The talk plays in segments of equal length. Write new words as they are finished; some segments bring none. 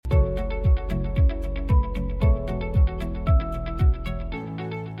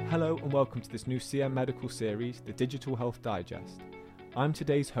and welcome to this new CM Medical series, the Digital Health Digest. I'm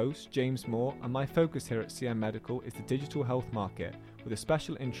today's host, James Moore, and my focus here at CM Medical is the digital health market, with a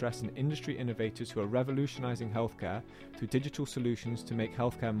special interest in industry innovators who are revolutionising healthcare through digital solutions to make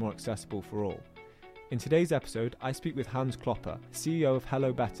healthcare more accessible for all. In today's episode, I speak with Hans Klopper, CEO of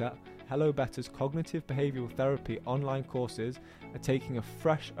Hello Better. Hello Better's cognitive behavioural therapy online courses are taking a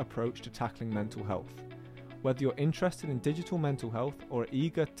fresh approach to tackling mental health. Whether you're interested in digital mental health or are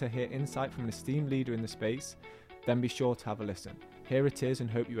eager to hear insight from an esteemed leader in the space, then be sure to have a listen. Here it is and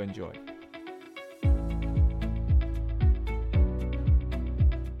hope you enjoy.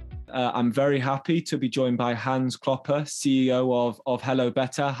 I'm very happy to be joined by Hans Klopper, CEO of Hello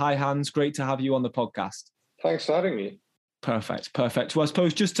Better. Hi Hans, great to have you on the podcast. Thanks for having me. Perfect. Well, I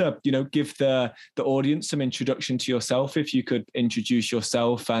suppose just to, give the audience some introduction to yourself, if you could introduce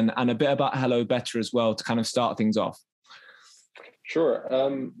yourself and a bit about Hello Better as well to kind of start things off. Sure.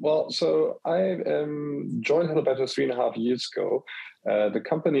 So I joined Hello Better 3.5 years ago. The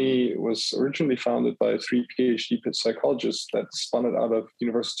company was originally founded by 3 PhD psychologists that spun it out of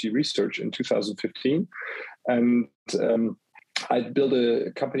university research in 2015. And I built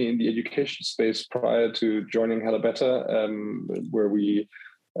a company in the education space prior to joining Hello Better, where we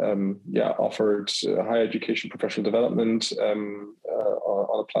offered higher education professional development on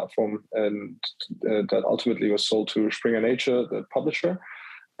a platform, and that ultimately was sold to Springer Nature, the publisher.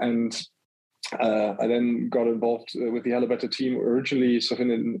 And I then got involved with the Hello Better team, originally sort of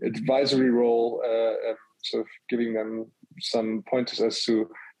in an advisory role, sort of giving them some pointers as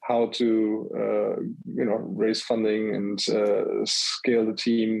to how to raise funding and scale the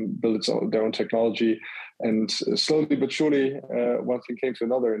team, build their own technology. And slowly but surely, one thing came to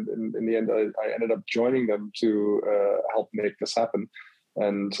another. And in the end, I ended up joining them to help make this happen.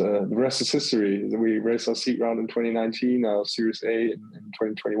 And the rest is history. We raised our seed round in 2019, our Series A in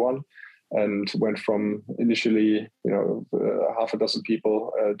 2021, and went from initially, half a dozen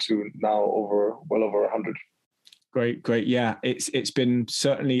people to now well over 100. Great. Yeah, it's been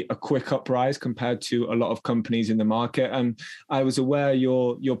certainly a quick uprise compared to a lot of companies in the market. And I was aware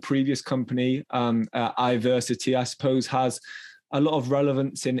your previous company, iVersity, I suppose, has a lot of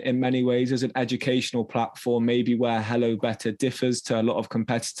relevance in many ways as an educational platform, maybe where Hello Better differs to a lot of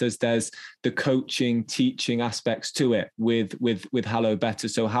competitors. There's the coaching, teaching aspects to it with Hello Better.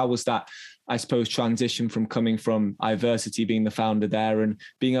 So how was that, I suppose, transition from coming from iVersity, being the founder there, and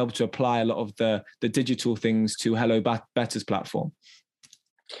being able to apply a lot of the digital things to Hello Better's platform?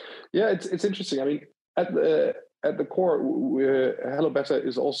 Yeah, it's interesting. I mean, at the core, Hello Better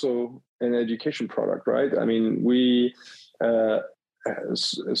is also an education product, right? I mean, we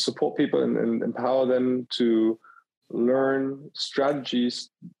support people and empower them to learn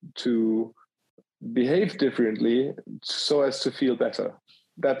strategies to behave differently so as to feel better.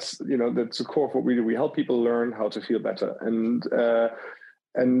 That's the core of what we do. We help people learn how to feel better, and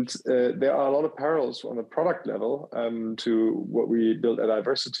there are a lot of parallels on a product level to what we built at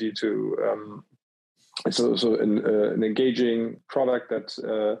iVersity. It's also an engaging product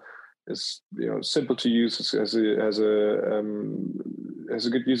that is simple to use, has a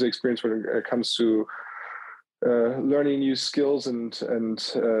good user experience when it comes to learning new skills and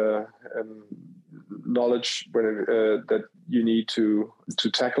knowledge that you need to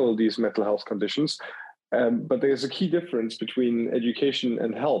tackle these mental health conditions. But there's a key difference between education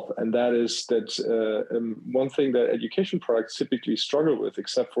and health, and that is that one thing that education products typically struggle with,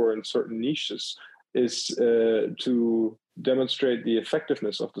 except for in certain niches, is to demonstrate the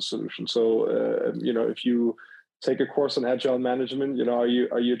effectiveness of the solution. So, if you take a course on agile management, are you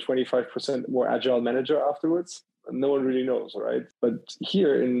a 25% more agile manager afterwards? No one really knows, right? But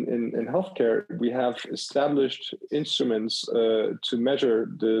here in healthcare, we have established instruments to measure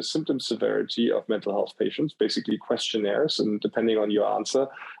the symptom severity of mental health patients, basically questionnaires, and depending on your answer,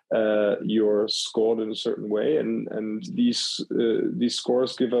 you're scored in a certain way. And these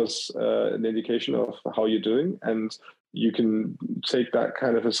scores give us an indication of how you're doing, and you can take that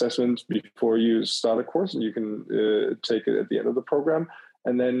kind of assessment before you start a course, and you can take it at the end of the program.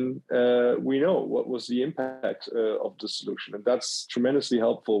 And then we know what was the impact of the solution. And that's tremendously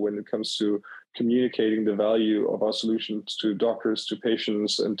helpful when it comes to communicating the value of our solutions to doctors, to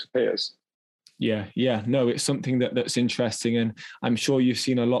patients, and to payers. Yeah. No, it's something that's interesting. And I'm sure you've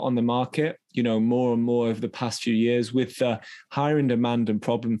seen a lot on the market more and more over the past few years with the higher demand and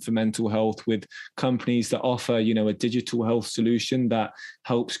problem for mental health, with companies that offer, a digital health solution that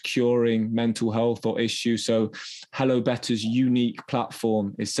helps curing mental health or issues. So Hello Better's unique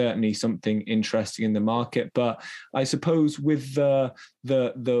platform is certainly something interesting in the market. But I suppose with the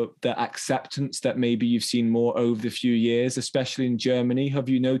acceptance that maybe you've seen more over the few years, especially in Germany, have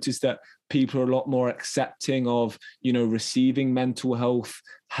you noticed that people are a lot more accepting of, receiving mental health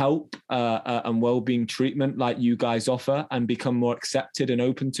help and well-being treatment like you guys offer, and become more accepted and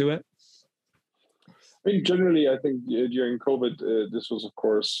open to it? I mean, generally, I think during COVID, this was, of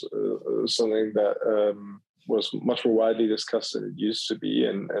course, something that was much more widely discussed than it used to be,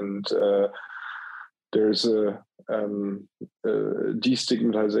 and there's a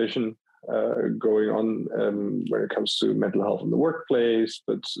destigmatization going on when it comes to mental health in the workplace,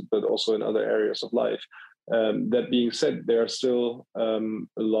 but also in other areas of life. That being said, there are still a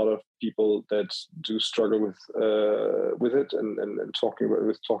lot of people that do struggle with it and talking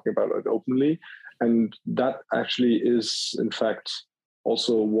about it openly, and that actually is, in fact,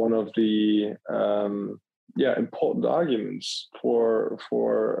 also one of the important arguments for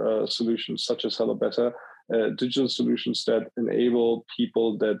solutions such as Hello Better, digital solutions that enable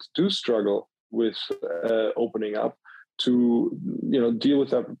people that do struggle with opening up to deal with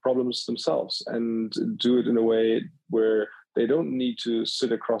their problems themselves, and do it in a way where they don't need to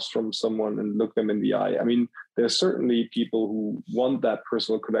sit across from someone and look them in the eye. I mean, there's certainly people who want that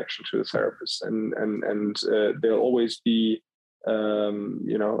personal connection to the therapist, and there'll always be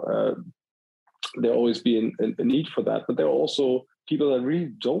there'll always be a need for that. But there are also people that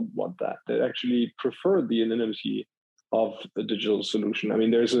really don't want that, that actually prefer the anonymity of a digital solution. I mean,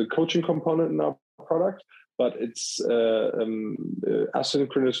 there's a coaching component in our product, but it's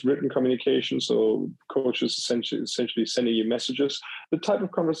asynchronous written communication. So coaches essentially sending you messages, the type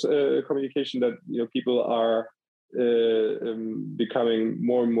of communication that people are becoming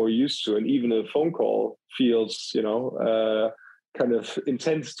more and more used to, and even a phone call feels kind of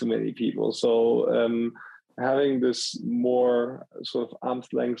intense to many people. So having this more sort of arm's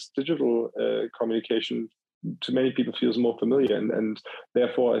length digital communication to many people feels more familiar, and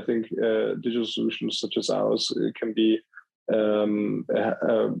therefore I think digital solutions such as ours can be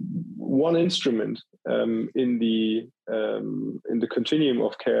one instrument in the continuum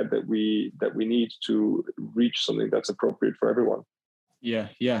of care that we need to reach something that's appropriate for everyone. Yeah,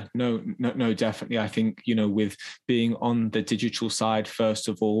 no, definitely. I think, with being on the digital side, first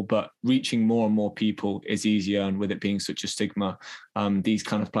of all, but reaching more and more people is easier. And with it being such a stigma, these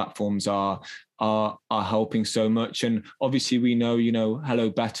kind of platforms are helping so much. And obviously we know, Hello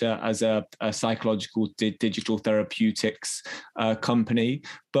Better as a psychological digital therapeutics company,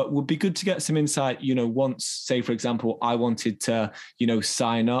 but would be good to get some insight, once, say, for example, I wanted to,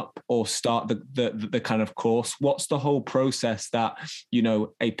 sign up or start the kind of course, what's the whole process that,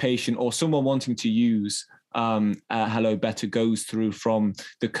 a patient or someone wanting to use Hello Better goes through from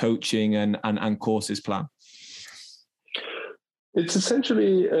the coaching and courses plan? It's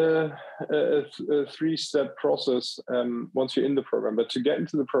essentially a three-step process once you're in the program. But to get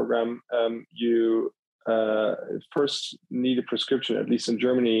into the program, you first need a prescription, at least in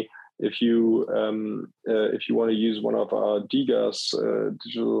Germany. If you want to use one of our DiGAs,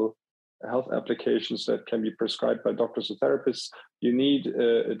 digital health applications that can be prescribed by doctors or therapists, you need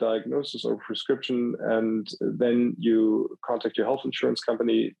a diagnosis or prescription, and then you contact your health insurance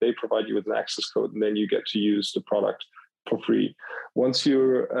company. They provide you with an access code, and then you get to use the product for free. Once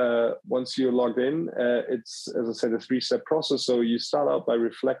you're logged in, it's, as I said, a three-step process. So you start out by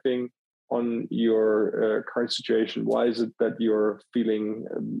reflecting on your current situation. Why is it that you're feeling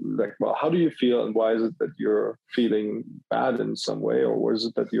how do you feel, and why is it that you're feeling bad in some way, or what is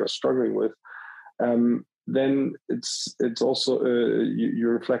it that you're struggling with? Then it's also you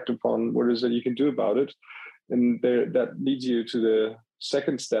reflect upon what it is that you can do about it, and that leads you to the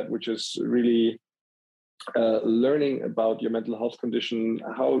second step, which is really learning about your mental health condition,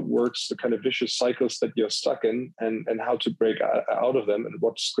 how it works, the kind of vicious cycles that you're stuck in, and how to break out of them, and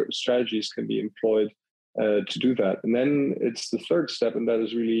what strategies can be employed to do that. And then it's the third step, and that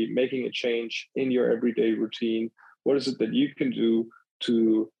is really making a change in your everyday routine. What is it that you can do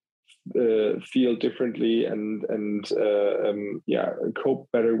to feel differently and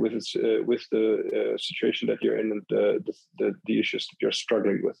cope better with the situation that you're in, and the issues that you're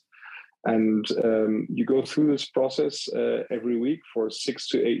struggling with? And you go through this process every week for 6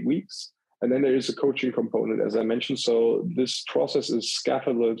 to 8 weeks. And then there is a coaching component, as I mentioned. So this process is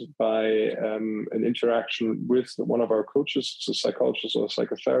scaffolded by an interaction with one of our coaches, so a psychologist or a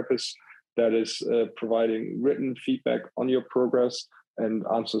psychotherapist, that is providing written feedback on your progress, and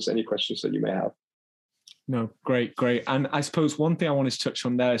answers any questions that you may have. No, great. And I suppose one thing I wanted to touch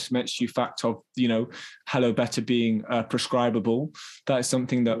on there is to mention the fact of, Hello Better being prescribable. That is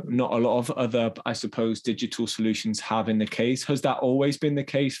something that not a lot of other, I suppose, digital solutions have in the case. Has that always been the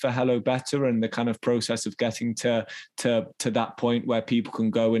case for Hello Better, and the kind of process of getting to that point where people can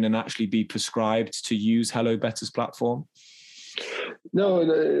go in and actually be prescribed to use Hello Better's platform? No,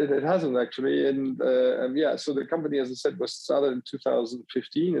 it hasn't actually. And so the company, as I said, was started in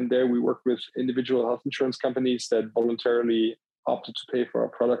 2015. And there we worked with individual health insurance companies that voluntarily opted to pay for our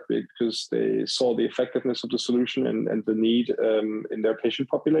product because they saw the effectiveness of the solution and the need in their patient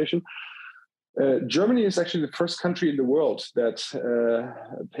population. Germany is actually the first country in the world that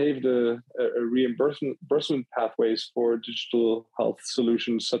paved a reimbursement pathways for digital health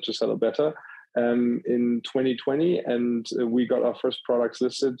solutions such as Hello Better. In 2020, and we got our first products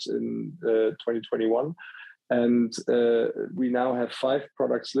listed in 2021. And we now have 5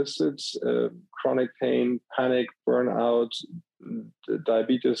 products listed: chronic pain, panic, burnout,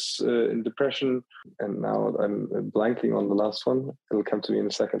 diabetes, and depression. And now I'm blanking on the last one. It'll come to me in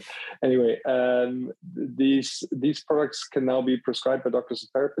a second. Anyway, these products can now be prescribed by doctors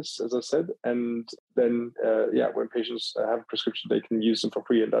and therapists, as I said. And then, when patients have a prescription, they can use them for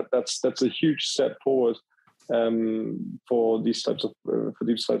free. And that's a huge step forward for these types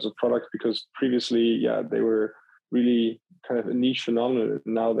of products, because previously, they were really kind of a niche phenomenon.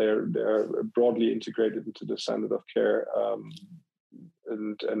 Now they're broadly integrated into the standard of care,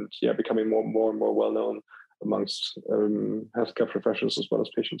 and becoming more and more well known amongst healthcare professionals as well as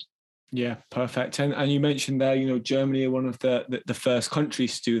patients. Yeah, perfect. And you mentioned there, Germany are one of the first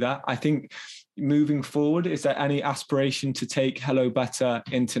countries to do that. I think moving forward, is there any aspiration to take Hello Better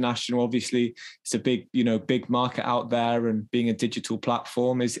international? Obviously, it's a big market out there, and being a digital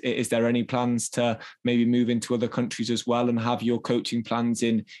platform, is there any plans to maybe move into other countries as well and have your coaching plans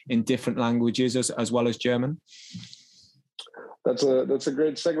in different languages as well as German? That's a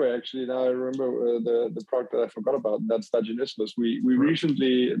great segue, actually. Now I remember the product that I forgot about. That's Vaginismus. We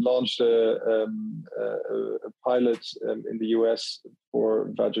recently launched a pilot in the US for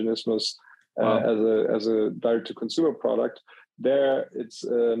Vaginismus as a direct-to-consumer product. There, it's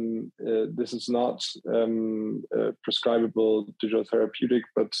this is not prescribable digital therapeutic,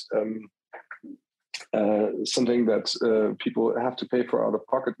 but something that people have to pay for out of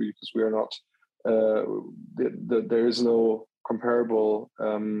pocket, because we are not. There is no comparable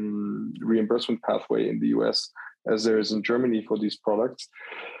reimbursement pathway in the US as there is in Germany for these products.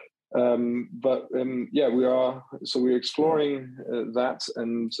 We're exploring that,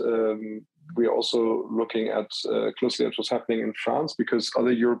 and we're also looking at closely at what's happening in France, because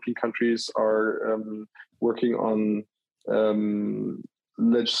other European countries are working on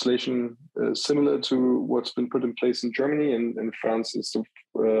legislation similar to what's been put in place in Germany, and France is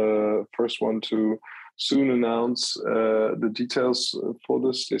the first one to soon announce the details for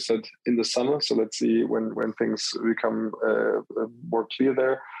this. They said in the summer, so let's see when things become more clear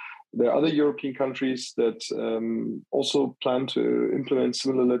there. There are other European countries that also plan to implement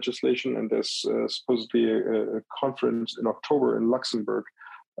similar legislation, and there's supposedly a conference in October in Luxembourg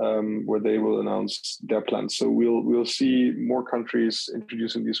where they will announce their plans. So we'll see more countries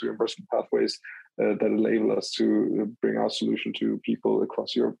introducing these reimbursement pathways that enable us to bring our solution to people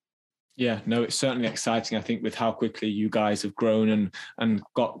across Europe. Yeah, no, it's certainly exciting. I think with how quickly you guys have grown and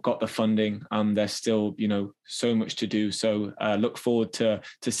got the funding, there's still, so much to do. So look forward to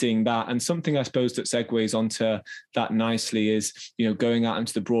seeing that. And something I suppose that segues onto that nicely is, going out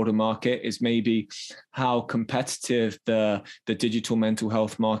into the broader market, is maybe how competitive the digital mental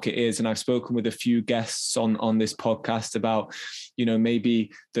health market is. And I've spoken with a few guests on this podcast about,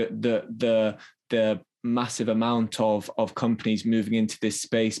 maybe the massive amount of companies moving into this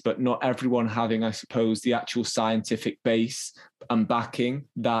space, but not everyone having, I suppose, the actual scientific base and backing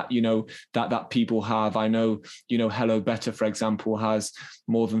that, that people have. I know, Hello Better, for example, has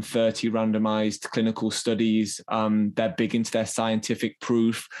more than 30 randomized clinical studies. They're big into their scientific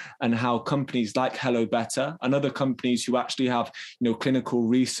proof, and how companies like Hello Better and other companies who actually have, clinical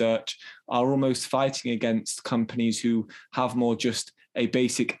research are almost fighting against companies who have more just a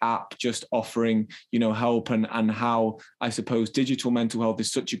basic app just offering, help, and how I suppose digital mental health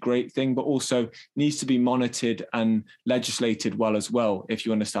is such a great thing, but also needs to be monitored and legislated well as well, if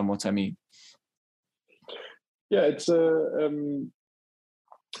you understand what I mean. Yeah, it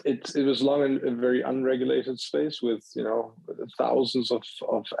was long a very unregulated space with, thousands of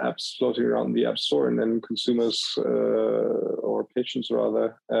apps floating around the App Store, and then consumers or patients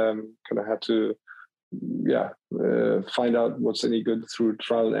rather kind of had to find out what's any good through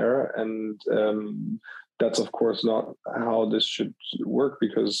trial and error. And that's of course not how this should work,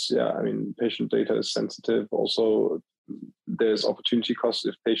 because patient data is sensitive. Also, there's opportunity cost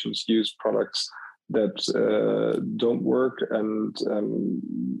if patients use products that don't work and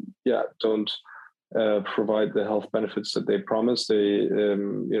don't provide the health benefits that they promise. They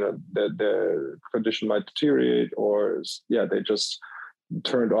their condition might deteriorate, or they just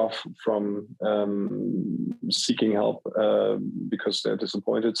turned off from seeking help because they're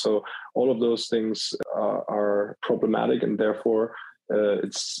disappointed. So all of those things are problematic, and therefore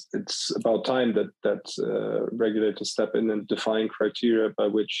it's about time that regulators step in and define criteria by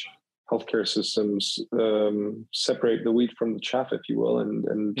which healthcare systems separate the wheat from the chaff, if you will,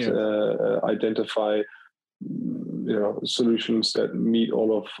 and identify solutions that meet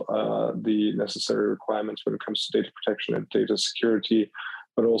all of the necessary requirements when it comes to data protection and data security,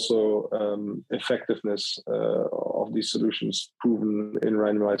 but also effectiveness of these solutions proven in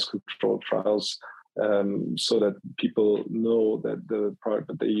randomized controlled trials, so that people know that the product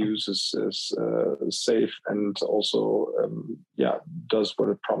that they use is safe and also does what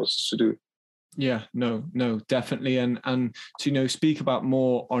it promises to do. Yeah, no, definitely. And to speak about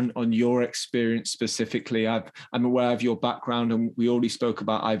more on your experience specifically, I'm aware of your background, and we already spoke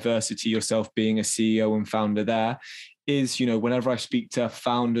about Iversity, yourself being a CEO and founder there. Is, whenever I speak to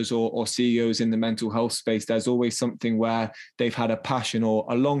founders or CEOs in the mental health space, there's always something where they've had a passion or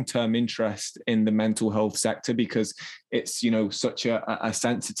a long-term interest in the mental health sector, because it's, such a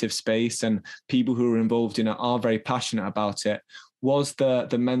sensitive space, and people who are involved in it are very passionate about it. Was the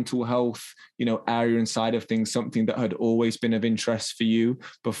mental health, area and side of things something that had always been of interest for you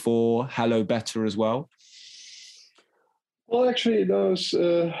before Hello Better as well? Well, actually, there's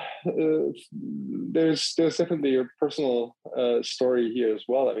definitely a personal story here as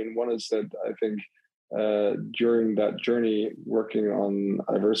well. I mean, one is that I think during that journey working on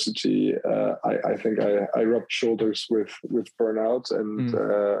Iversity, I think I rubbed shoulders with burnout, and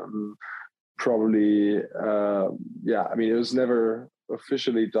probably, it was never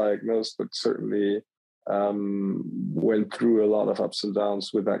officially diagnosed, but certainly went through a lot of ups and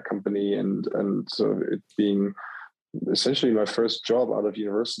downs with that company, and so it being essentially my first job out of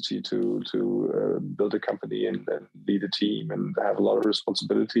university to build a company and lead a team and have a lot of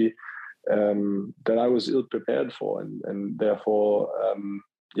responsibility that I was ill prepared for, and therefore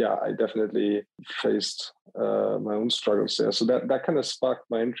I definitely faced my own struggles there. So that kind of sparked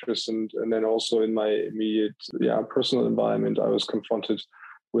my interest, and then also in my immediate personal environment, I was confronted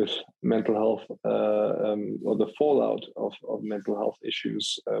with mental health or the fallout of mental health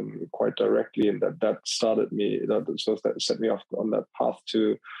issues quite directly, and that started me. That set me off on that path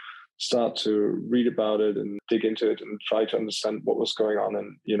to start to read about it and dig into it and try to understand what was going on,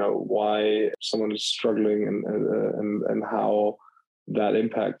 and why someone is struggling, and how that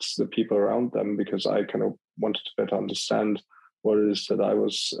impacts the people around them, because I kind of wanted to better understand what it is that I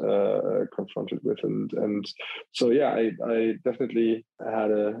was confronted with, and so I definitely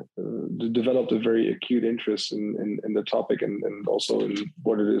had developed a very acute interest in the topic, and also in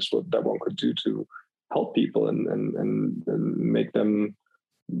what it is that one could do to help people and make them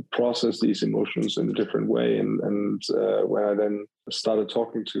process these emotions in a different way, and when I then started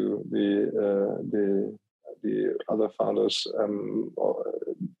talking to the other founders and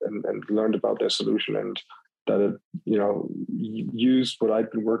learned about their solution, and that it used what I'd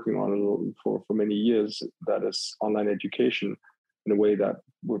been working on for many years, that is online education, in a way that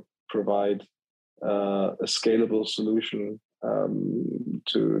would provide a scalable solution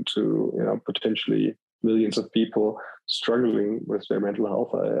to potentially millions of people struggling with their mental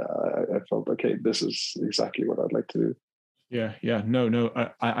health. I felt, okay, this is exactly what I'd like to do. Yeah. No,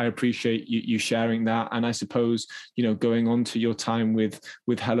 I appreciate you sharing that. And I suppose, going on to your time with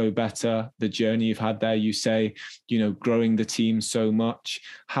Hello Better, the journey you've had there, you say, growing the team so much.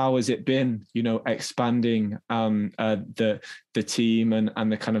 How has it been, expanding the team and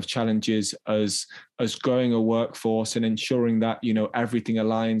the kind of challenges as growing a workforce and ensuring that, everything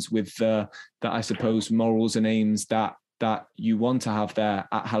aligns with that, I suppose, morals and aims that you want to have there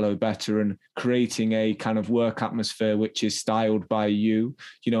at Hello Better, and creating a kind of work atmosphere which is styled by you?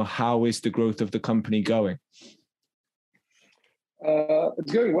 How is the growth of the company going?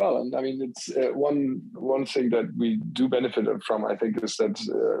 It's going well, and I mean, it's one thing that we do benefit from, I think, is that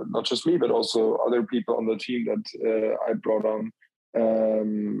not just me, but also other people on the team that I brought on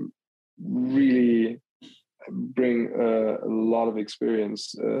really bring a lot of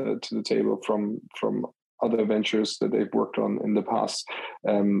experience to the table from other ventures that they've worked on in the past.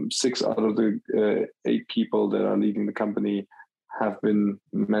 6 out of the 8 people that are leading the company have been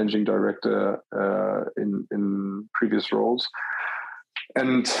managing director in previous roles.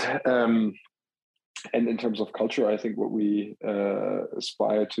 And And in terms of culture, I think what we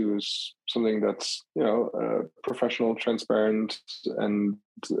aspire to is something that's, professional, transparent, and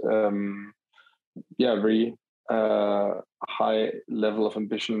very high level of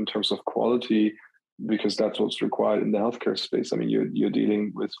ambition in terms of quality, because that's what's required in the healthcare space. I mean, you're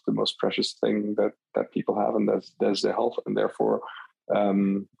dealing with the most precious thing that people have, and that's their health, and therefore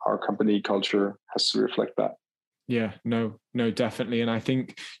our company culture has to reflect that. Yeah, no, definitely. And I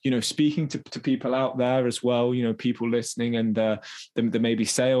think, speaking to people out there as well, people listening, and there may be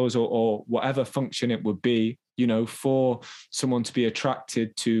sales or whatever function it would be, for someone to be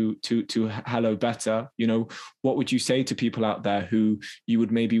attracted to Hello Better, what would you say to people out there who you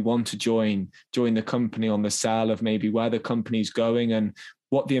would maybe want to join the company on the sale of maybe where the company's going and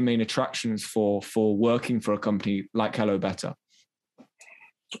what the main attractions for working for a company like Hello Better?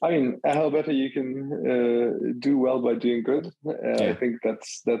 I mean, how better you can do well by doing good. I think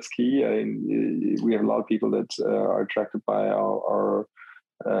that's key. I mean, we have a lot of people that are attracted by our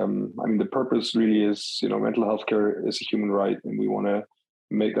the purpose really is, mental health care is a human right, and we want to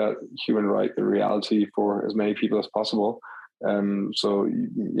make that human right a reality for as many people as possible. So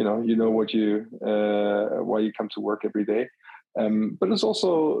what why you come to work every day. But it's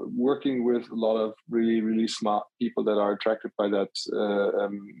also working with a lot of really, really smart people that are attracted by that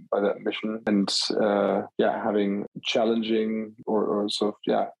mission, and having challenging or sort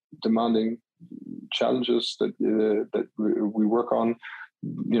of demanding challenges that we work on.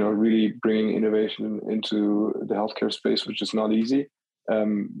 Really bringing innovation into the healthcare space, which is not easy.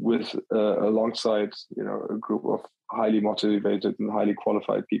 With alongside a group of highly motivated and highly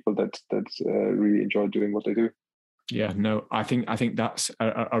qualified people that really enjoy doing what they do. Yeah, no, I think that's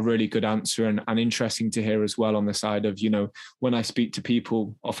a really good answer, and interesting to hear as well on the side of, when I speak to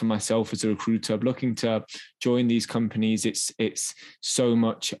people, often myself as a recruiter, looking to join these companies, it's so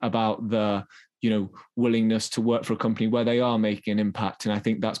much about the, willingness to work for a company where they are making an impact. And I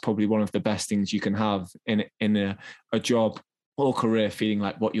think that's probably one of the best things you can have in a job or career, feeling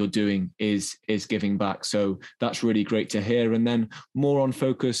like what you're doing is giving back. So that's really great to hear. And then more on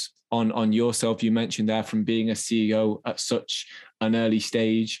focus on yourself, you mentioned there from being a CEO at such an early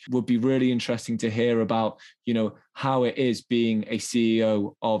stage, would be really interesting to hear about, how it is being a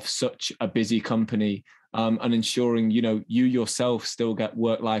CEO of such a busy company, and ensuring, you yourself still get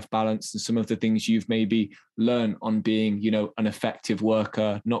work-life balance and some of the things you've maybe learned on being, an effective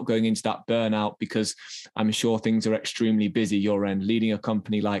worker, not going into that burnout, because I'm sure things are extremely busy your end, leading a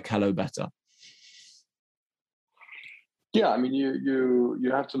company like Hello Better. Yeah, I mean, you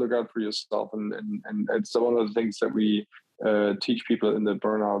have to look out for yourself, and it's one of the things that we teach people in the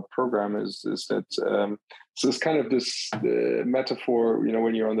burnout program is that so it's kind of this metaphor,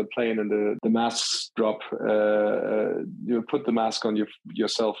 when you're on the plane and the masks drop, you put the mask on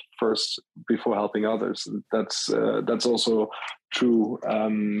yourself first before helping others. And that's also true,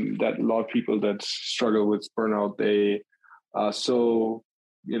 that a lot of people that struggle with burnout, they are so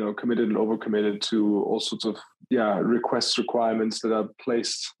committed and overcommitted to all sorts of requirements that are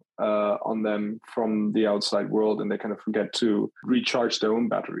placed on them from the outside world, and they kind of forget to recharge their own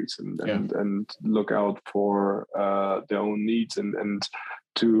batteries and look out for their own needs, and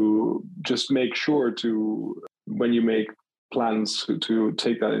to just make sure to, when you make plans, to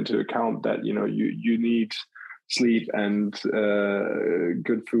take that into account, that you need sleep and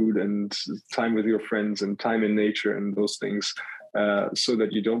good food and time with your friends and time in nature and those things, so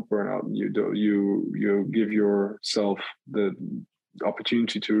that you don't burn out, and you give yourself the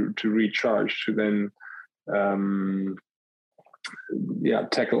opportunity to recharge, to then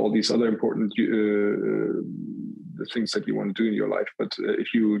tackle all these other important the things that you want to do in your life. But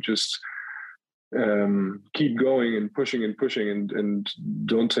if you just keep going and pushing and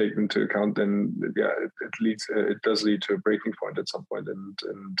don't take into account, then it does lead to a breaking point at some point,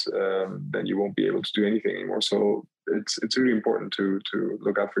 and then you won't be able to do anything anymore. So it's really important to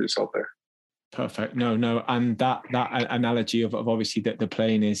look out for yourself there. Perfect. No, and that analogy of obviously that the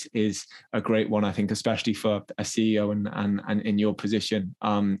plane is a great one, I think, especially for a CEO and in your position,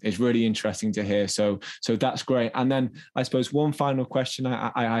 is really interesting to hear. So that's great. And then I suppose one final question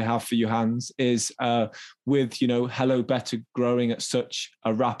I have for you, Hans, is with Hello Better growing at such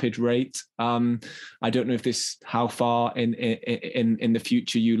a rapid rate. I don't know if how far in the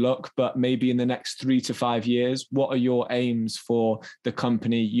future you look, but maybe in the next 3 to 5 years, what are your aims for the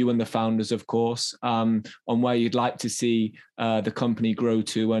company, you and the founders, of course, on where you'd like to see the company grow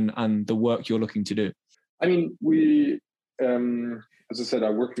to and the work you're looking to do? I mean, we, as I said,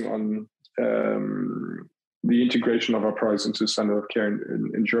 are working on the integration of our products into standard of care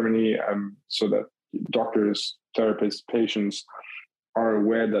in Germany, so that doctors, therapists, patients are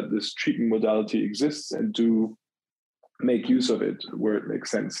aware that this treatment modality exists and do make use of it where it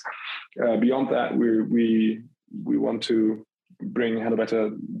makes sense. Beyond that, we want to bring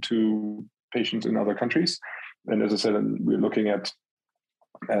HelloBetter to patients in other countries, and as I said, we're looking at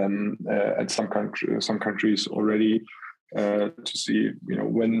some countries already to see,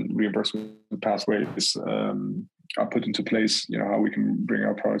 when reimbursement pathways are put into place, how we can bring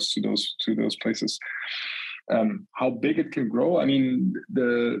our products to those places. How big it can grow? I mean,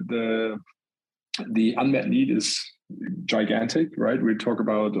 the unmet need is gigantic, right? We talk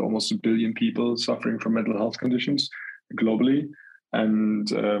about almost 1 billion people suffering from mental health conditions globally. And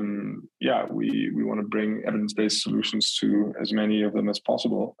we want to bring evidence-based solutions to as many of them as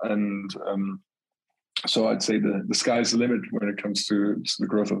possible. And so I'd say the sky's the limit when it comes to the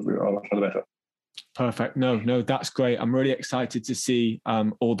growth of HelloBetter. Perfect. No, that's great. I'm really excited to see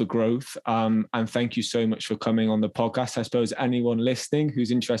all the growth. And thank you so much for coming on the podcast. I suppose anyone listening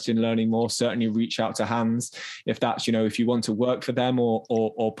who's interested in learning more, certainly reach out to Hans if that's, if you want to work for them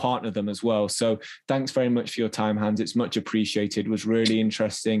or partner them as well. So thanks very much for your time, Hans. It's much appreciated. It was really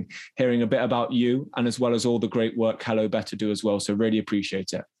interesting hearing a bit about you and as well as all the great work HelloBetter do as well. So really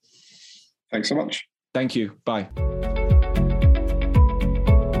appreciate it. Thanks so much. Thank you. Bye.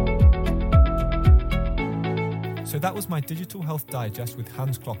 So that was my Digital Health Digest with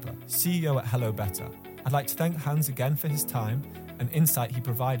Hans Klopper, CEO at HelloBetter. I'd like to thank Hans again for his time and insight he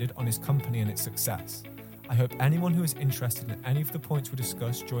provided on his company and its success. I hope anyone who is interested in any of the points we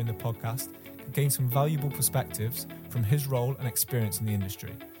discussed during the podcast can gain some valuable perspectives from his role and experience in the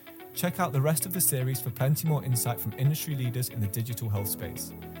industry. Check out the rest of the series for plenty more insight from industry leaders in the digital health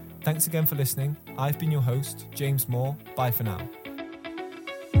space. Thanks again for listening. I've been your host, James Moore. Bye for now.